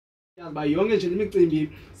By yonke nje imicimbi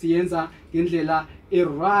siyenza ngendlela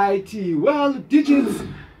right. Well, digits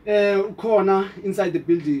ukhona inside the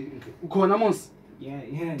building. Ukhona mos? Yeah.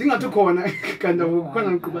 Dingathi ukhona kanti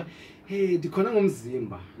ukhona ngiqhuba. Hey, dikhona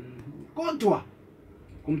ngomzimba. Kodwa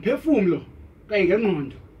umphefumulo kanye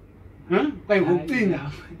ngengqondo. Kanye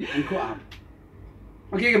ngokucinga ngikho apha.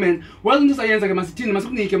 Okay man. Well, into sayenza ke masithini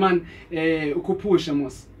masikunike man ukuphusha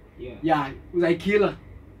mos. Yeah, uzayikhila.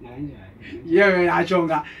 Yeah,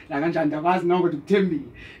 ajonga la kanjani ndakwazi noko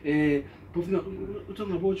ukuthembile phofu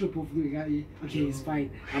uthongabotsho phofu okay it's fine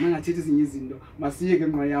amangathethi izinye izinto masiyeke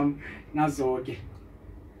nqa yami nazoke.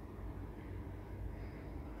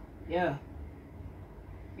 Yeah,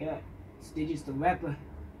 Stitch is the rapper.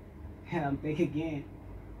 I'm back again.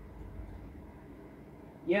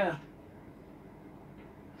 Yeah.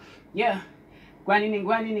 Grinding.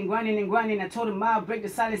 I told him I'll break the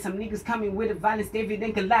silence. Some niggas coming with the violence. David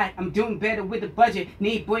ain't can lie. I'm doing better with the budget.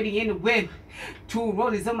 Need Buddy in the whip. 2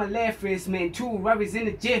 rollies on my left wrist, man. 2 Rarries in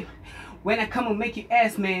the gym. When I come and make you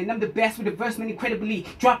ask, man, I'm the best with the verse, man, incredibly.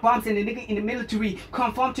 Drop bombs and the nigga in the military.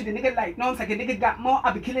 Conform to the nigga like norms, like a nigga got more.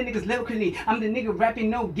 I be killing niggas lyrically. I'm the nigga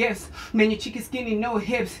rapping, no gifts. Man, your chicken skinny, no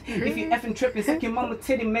hips. If you effing tripping, suck your mama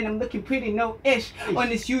titty, man, I'm looking pretty, no ish. On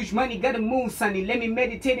this huge money, gotta move, sonny. Let me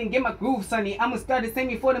meditate and get my groove, sonny. I'ma start the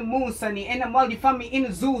same for the moon, sonny. And I'm all you find me in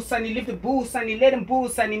the zoo, sonny. Live the boo, sonny. Let them boo,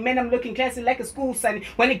 sonny. Man, I'm looking classy like a school, sonny.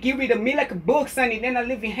 Wanna give rid of me like a book, sonny. Then I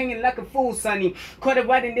leave you hanging like a fool, sonny. Caught it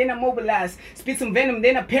right and then I mobilize. Spit some venom,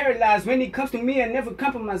 then I paralyze. When it comes to me, I never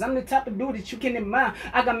compromise. I'm the type of dude that you can admire.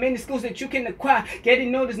 I got many skills that you can acquire.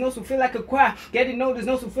 Getting know there's no so feel like a choir. Getting know there's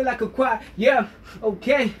no so feel like a choir. Yeah,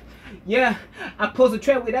 okay. Yeah, I pose a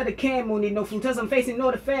trap without a cam on it. No filters, I'm facing all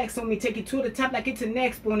the facts on me. Take it to the top like it's an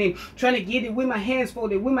exponent. Trying to get it with my hands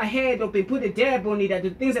folded, with my head open. Put a dab on it. I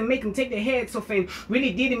do things that make them take their heads off and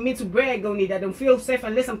really didn't mean to brag on it. I don't feel safe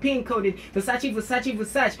unless I'm pin coded.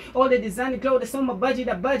 Versace. All the designer clothes that's on my budget,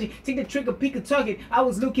 I budget. Take the trigger, pick a target. I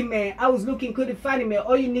was looking, man. Couldn't find it, man.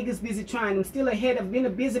 All you niggas busy trying. I'm still ahead. I've been a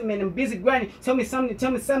busy man. I'm busy grinding. Tell me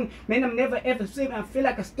something. Man, I'm never ever sleeping. I feel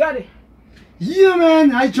like I started. Yeah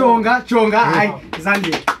man, hayi jonga hayi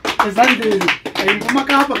ezandeni ngoma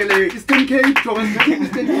kapha ke le Eastern Cape jonga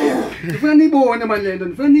Eastern Cape ndifuna niyibone manje lento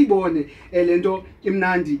ndifuna niyibone lento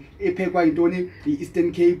imnandi ephekwa intoni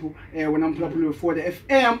iEastern Cape wena mphulaphuli we-Forte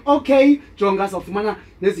FM. Okay jonga sawufumana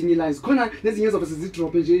nezinye lines khona nezinye zobe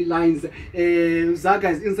sizidrop nje lines za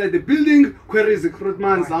guys inside the building queries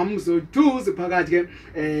recruitment zam so 2 ziphakathi ke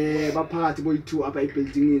baphakathi boy 2 apha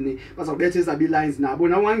ebuildingini bazawubethe zabi lines nabo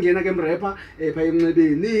na wangena ke mrapper pha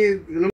emnxebeni